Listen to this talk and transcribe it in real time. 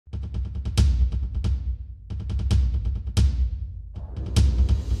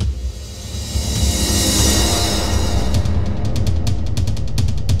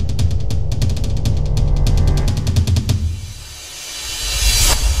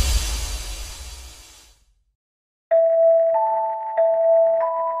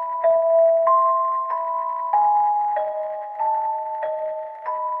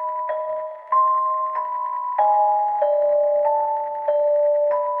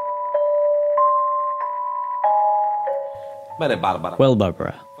Well,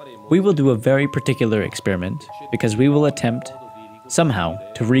 Barbara, we will do a very particular experiment because we will attempt, somehow,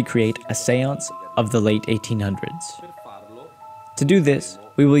 to recreate a seance of the late 1800s. To do this,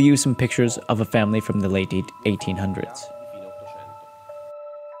 we will use some pictures of a family from the late 1800s.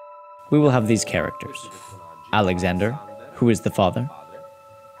 We will have these characters: Alexander, who is the father;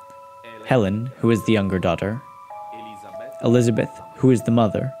 Helen, who is the younger daughter; Elizabeth, who is the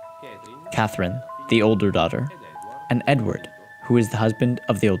mother; Catherine, the older daughter; and Edward, who is the husband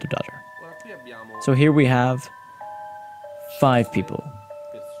of the older daughter. So here we have 5 people.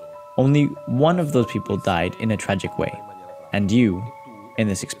 Only one of those people died in a tragic way, and you, in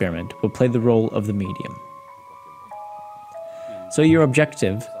this experiment, will play the role of the medium. So your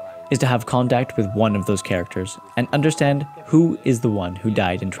objective is to have contact with one of those characters and understand who is the one who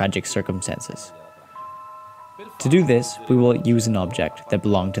died in tragic circumstances. To do this, we will use an object that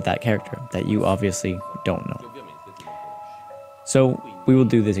belonged to that character that you obviously don't know. So we will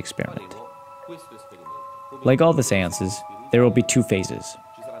do this experiment. Like all the seances, there will be 2 phases.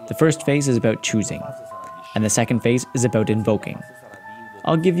 The first phase is about choosing, and the second phase is about invoking.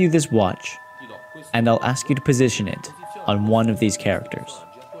 I'll give you this watch, and I'll ask you to position it on one of these characters,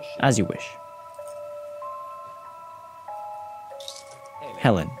 as you wish.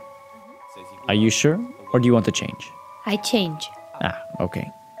 Helen, are you sure, or do you want to change? I change. Okay.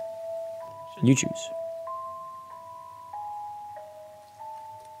 You choose.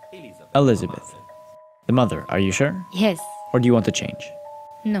 Elizabeth, the mother, are you sure? Yes. Or do you want to change?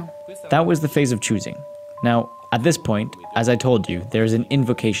 No. That was the phase of choosing. Now, at this point, as I told you, there is an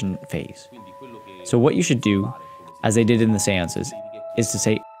invocation phase. So what you should do, as they did in the seances, is to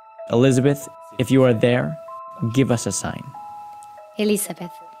say, Elizabeth, if you are there, give us a sign.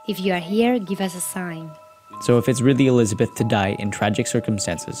 Elizabeth, if you are here, give us a sign. So if it's really Elizabeth to die in tragic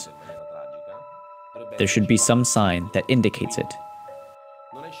circumstances, there should be some sign that indicates it.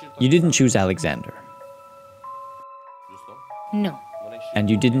 You didn't choose Alexander. No. And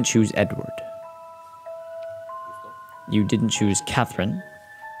you didn't choose Edward. You didn't choose Catherine.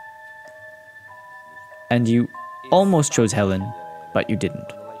 And you almost chose Helen, but you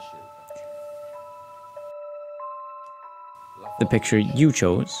didn't. The picture you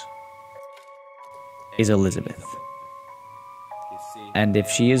chose is Elizabeth. And if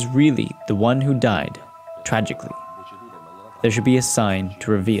she is really the one who died tragically, there should be a sign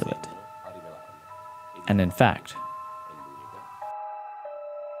to reveal it. And in fact,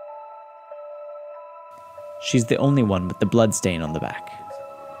 she's the only one with the blood stain on the back.